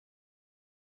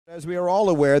As we are all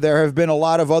aware, there have been a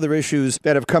lot of other issues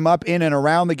that have come up in and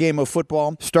around the game of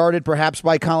football, started perhaps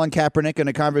by Colin Kaepernick in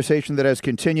a conversation that has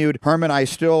continued. Herman, I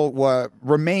still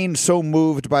remain so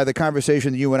moved by the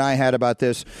conversation that you and I had about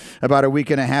this about a week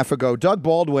and a half ago. Doug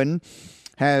Baldwin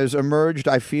has emerged,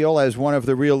 I feel, as one of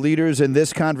the real leaders in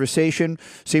this conversation,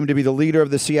 seemed to be the leader of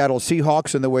the Seattle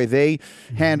Seahawks in the way they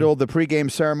handled the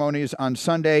pregame ceremonies on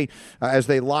Sunday as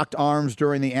they locked arms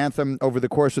during the anthem over the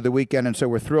course of the weekend. And so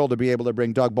we're thrilled to be able to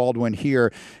bring Doug Baldwin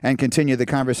here and continue the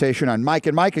conversation on Mike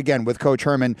and Mike again with Coach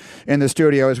Herman in the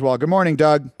studio as well. Good morning,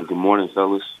 Doug. Good morning,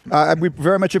 fellas. We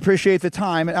very much appreciate the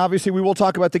time. And obviously, we will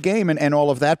talk about the game and all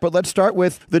of that. But let's start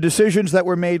with the decisions that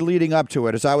were made leading up to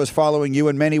it. As I was following you,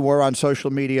 and many were on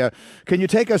social media, can you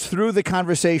take us through the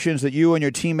conversations that you and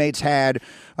your teammates had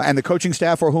and the coaching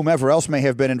staff or whomever else may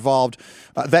have been involved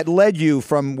that led you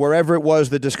from wherever it was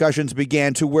the discussions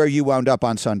began to where you wound up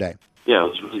on Sunday? Yeah, it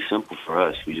was really simple for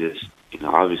us. We just,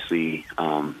 obviously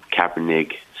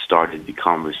Kaepernick started the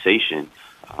conversation,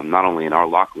 not only in our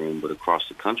locker room but across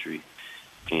the country.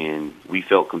 And we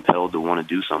felt compelled to want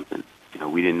to do something.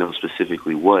 We didn't know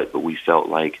specifically what, but we felt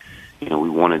like, we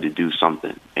wanted to do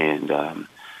something. And,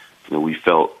 we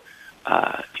felt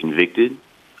convicted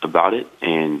about it.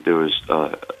 And there was,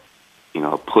 a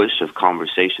push of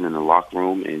conversation in the locker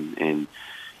room and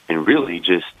really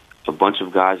just a bunch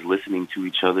of guys listening to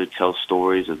each other tell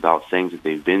stories about things that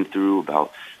they've been through,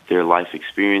 about their life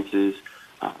experiences.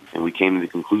 And we came to the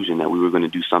conclusion that we were going to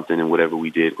do something, and whatever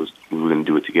we did was we were going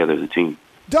to do it together as a team.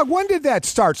 Doug, when did that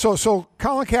start? So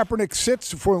Colin Kaepernick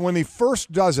sits for when he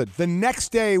first does it. The next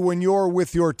day when you're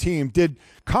with your team, did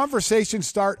conversations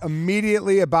start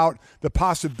immediately about the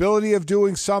possibility of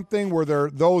doing something? Were there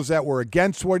those that were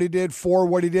against what he did, for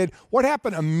what he did? What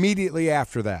happened immediately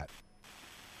after that?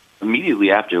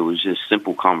 Immediately after, it was just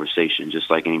simple conversation, just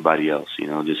like anybody else,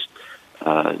 just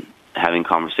having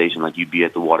conversation like you'd be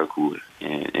at the water cooler.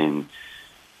 And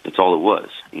that's all it was,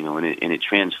 and it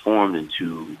transformed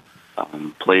into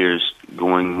players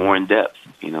going more in depth.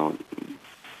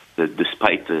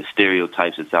 Despite the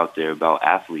stereotypes that's out there about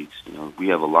athletes, we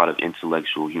have a lot of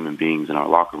intellectual human beings in our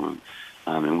locker room,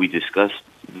 and we discussed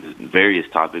various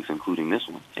topics, including this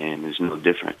one, and it's no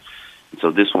different. And so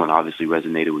this one obviously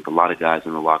resonated with a lot of guys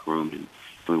in the locker room, and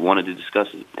we wanted to discuss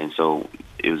it. And so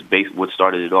it was what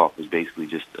started it off was basically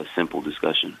just a simple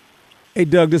discussion. Hey,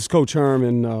 Doug, this is Coach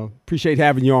Herman. Appreciate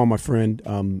having you on, my friend.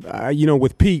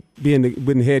 With Pete being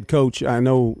the head coach, I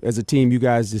know as a team you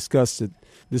guys discussed it.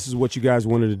 This is what you guys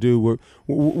wanted to do.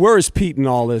 Where is Pete in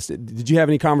all this? Did you have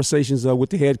any conversations with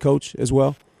the head coach as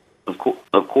well? Of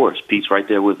course. Pete's right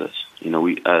there with us.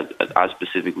 I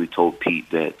specifically told Pete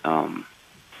that,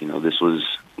 this was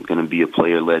going to be a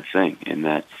player-led thing, and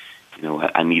that,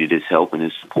 I needed his help and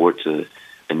his support to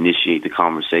initiate the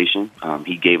conversation.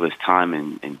 He gave us time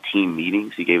in team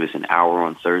meetings. He gave us an hour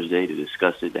on Thursday to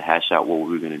discuss it, to hash out what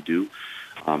we were going to do,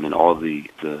 and all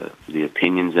the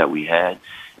opinions that we had.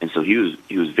 And so he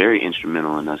was very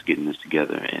instrumental in us getting this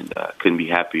together, and couldn't be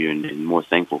happier and more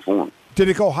thankful for him. Did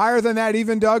it go higher than that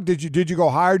even, Doug? Did you go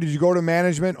higher? Did you go to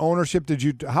management, ownership?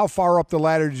 How far up the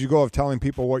ladder did you go of telling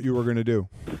people what you were going to do?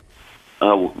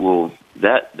 Well,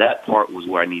 that part was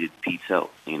where I needed Pete's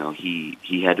help.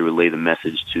 He had to relay the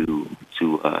message to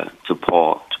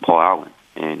Paul Allen,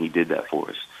 and he did that for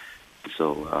us.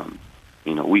 So,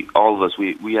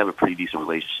 we have a pretty decent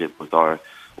relationship with our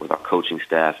coaching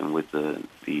staff and with the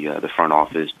front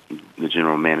office, the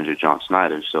general manager John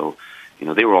Snyder. So,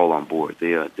 they were all on board.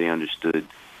 They understood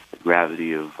the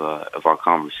gravity of our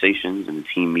conversations and the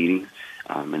team meetings,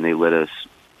 and they let us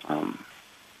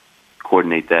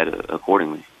coordinate that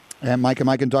accordingly. And Mike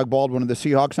and Doug Baldwin of the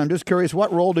Seahawks. I'm just curious,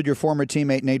 what role did your former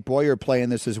teammate Nate Boyer play in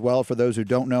this as well? For those who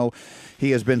don't know,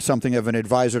 he has been something of an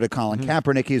advisor to Colin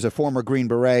Kaepernick. He's a former Green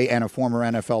Beret and a former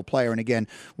NFL player, and again,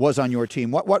 was on your team.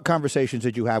 What conversations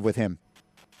did you have with him?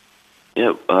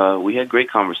 Yeah, we had great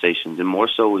conversations, and more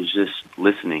so was just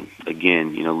listening.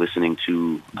 Again, listening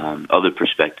to other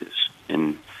perspectives,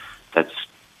 and that's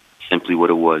simply what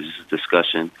it was,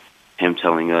 discussion, him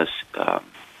telling us,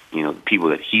 the people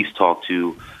that he's talked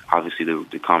to, obviously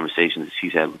the conversations that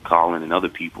he's had with Colin and other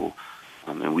people,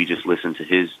 and we just listened to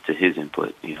his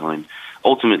input, and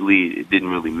ultimately it didn't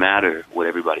really matter what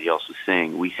everybody else was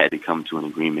saying. We had to come to an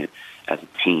agreement as a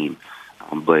team,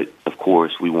 but of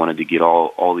course we wanted to get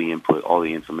all the input, all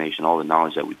the information, all the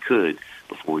knowledge that we could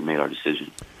before we made our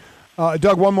decision.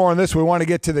 Doug, one more on this. We want to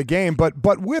get to the game, but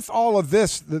with all of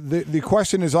this, the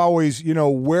question is always,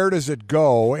 where does it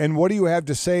go, and what do you have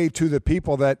to say to the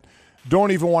people that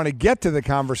don't even want to get to the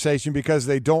conversation because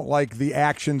they don't like the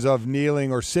actions of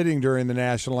kneeling or sitting during the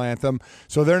national anthem.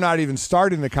 So they're not even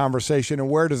starting the conversation. And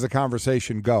where does the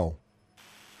conversation go?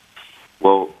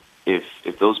 Well,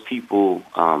 if those people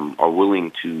are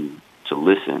willing to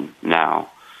listen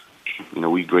now,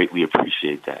 we greatly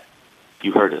appreciate that.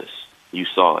 You heard us. You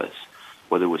saw us.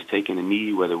 Whether it was taking a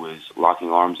knee, whether it was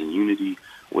locking arms in unity,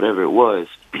 whatever it was,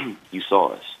 you saw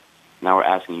us. Now we're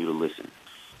asking you to listen.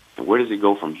 And where does it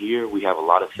go from here? We have a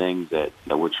lot of things that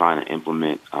we're trying to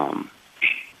implement.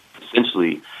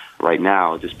 Essentially, right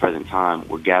now, at this present time,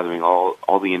 we're gathering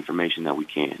all the information that we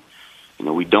can.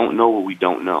 We don't know what we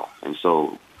don't know, and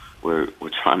so we're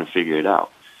trying to figure it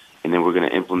out. And then we're going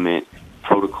to implement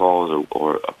protocols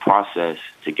or a process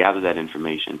to gather that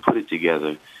information, put it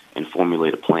together, and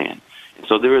formulate a plan. And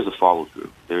so there is a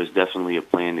follow-through. There is definitely a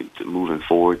plan to moving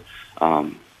forward.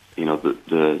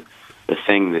 The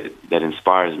thing that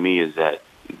inspires me is that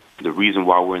the reason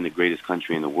why we're in the greatest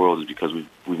country in the world is because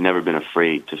we've never been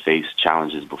afraid to face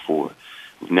challenges before.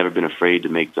 We've never been afraid to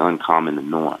make the uncommon the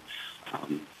norm.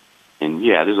 And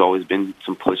yeah, there's always been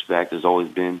some pushback. There's always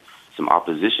been some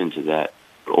opposition to that.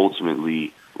 But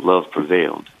ultimately, love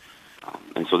prevailed.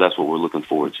 And so that's what we're looking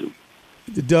forward to.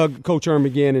 Doug, Coach Herm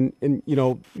again, and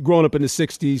growing up in the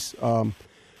 60s,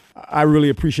 I really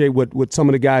appreciate what some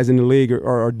of the guys in the league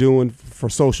are doing for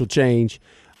social change.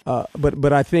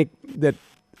 But I think that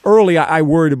early I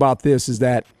worried about this is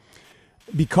that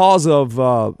because of,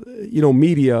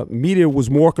 media was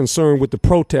more concerned with the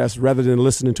protests rather than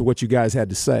listening to what you guys had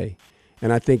to say.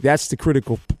 And I think that's the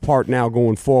critical part now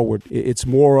going forward. It's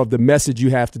more of the message you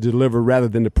have to deliver rather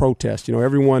than the protest.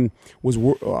 Everyone was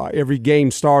every game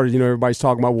started, everybody's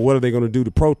talking about, well, what are they going to do to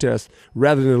protest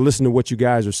rather than listen to what you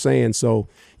guys are saying. So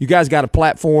you guys got a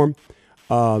platform.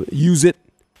 Use it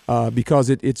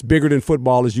because it's bigger than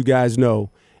football, as you guys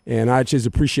know. And I just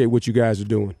appreciate what you guys are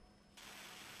doing.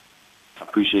 I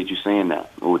appreciate you saying that.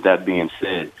 But with that being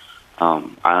said,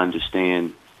 I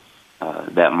understand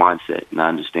that mindset, and I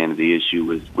understand the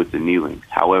issue with the kneeling.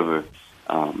 However,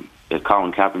 if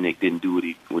Colin Kaepernick didn't do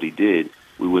what he did,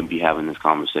 we wouldn't be having this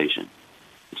conversation.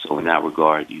 So in that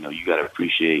regard, you got to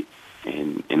appreciate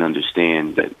and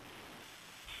understand that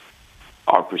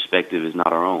our perspective is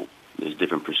not our own. There's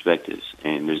different perspectives,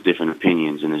 and there's different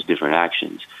opinions, and there's different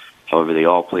actions. However, they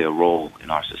all play a role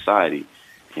in our society,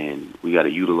 and we got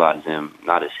to utilize them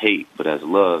not as hate, but as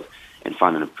love, and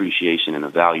find an appreciation and a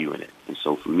value in it. And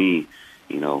so for me,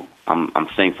 I'm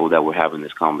thankful that we're having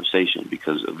this conversation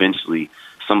because eventually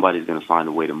somebody's going to find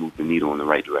a way to move the needle in the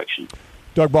right direction.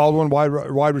 Doug Baldwin,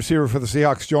 wide receiver for the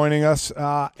Seahawks, joining us.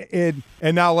 And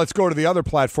now let's go to the other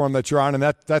platform that you're on, and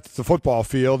that's the football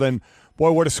field. And,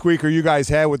 boy, what a squeaker you guys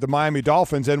had with the Miami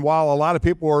Dolphins. And while a lot of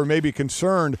people were maybe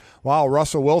concerned, wow,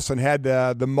 Russell Wilson had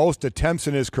the most attempts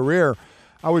in his career,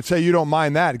 I would say you don't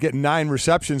mind that, getting 9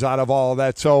 receptions out of all of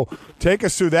that. So take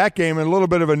us through that game and a little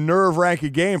bit of a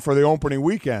nerve-wracking game for the opening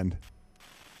weekend.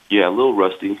 Yeah, a little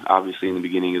rusty, obviously, in the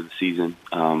beginning of the season,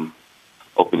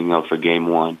 opening up for game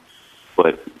 1.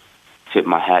 But tip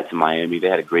my hat to Miami. They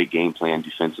had a great game plan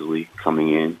defensively coming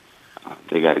in.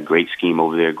 They got a great scheme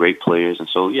over there, great players. And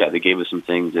so, yeah, they gave us some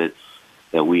things that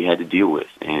we had to deal with.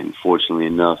 And fortunately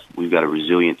enough, we've got a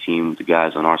resilient team. The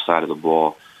guys on our side of the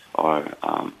ball are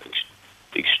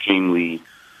extremely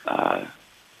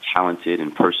talented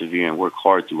and persevere and work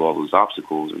hard through all those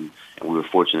obstacles, and we were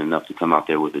fortunate enough to come out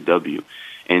there with a W.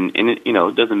 And it,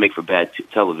 it doesn't make for bad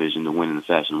television to win in the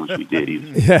fashion in which we did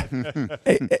either. Yeah.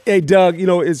 Hey, Doug,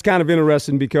 it's kind of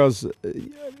interesting because,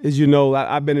 as you know,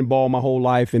 I've been in ball my whole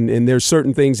life, and there's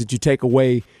certain things that you take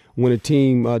away when a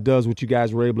team does what you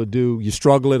guys were able to do. You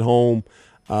struggle at home.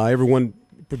 Everyone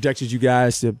projected you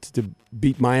guys to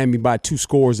beat Miami by 2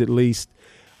 scores at least.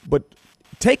 But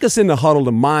take us in the huddle,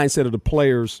 the mindset of the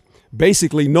players,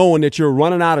 basically knowing that you're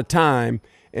running out of time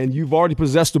and you've already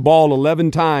possessed the ball 11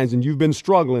 times and you've been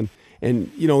struggling.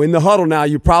 And, in the huddle now,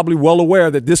 you're probably well aware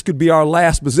that this could be our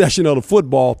last possession of the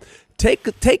football. Take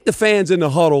the fans in the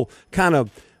huddle, kind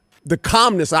of the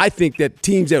calmness, I think, that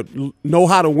teams that know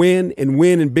how to win and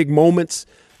win in big moments.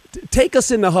 Take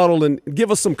us in the huddle and give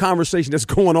us some conversation that's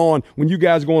going on when you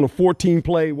guys go on a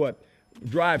 14-play,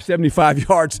 drive 75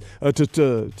 yards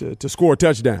to score a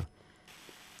touchdown.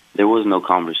 There was no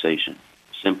conversation.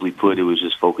 Simply put, it was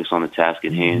just focus on the task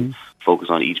at hand, focus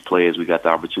on each play as we got the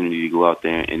opportunity to go out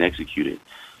there and execute it.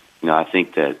 I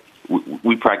think that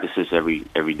we practice this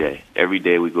every day. Every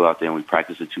day we go out there and we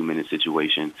practice a 2-minute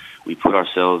situation. We put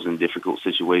ourselves in difficult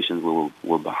situations where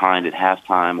we're behind at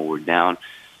halftime or we're down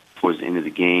towards the end of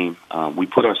the game. We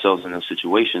put ourselves in those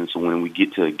situations so when we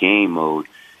get to a game mode,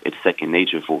 it's second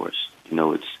nature for us.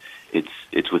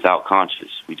 it's without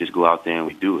conscience. We just go out there and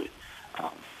we do it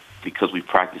because we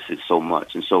practice it so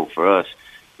much. And so for us,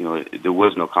 there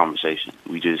was no conversation.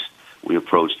 We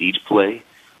approached each play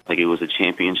like it was a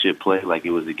championship play, like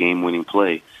it was a game-winning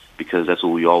play, because that's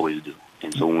what we always do.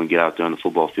 And so when we get out there on the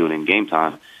football field in game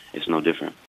time, it's no different.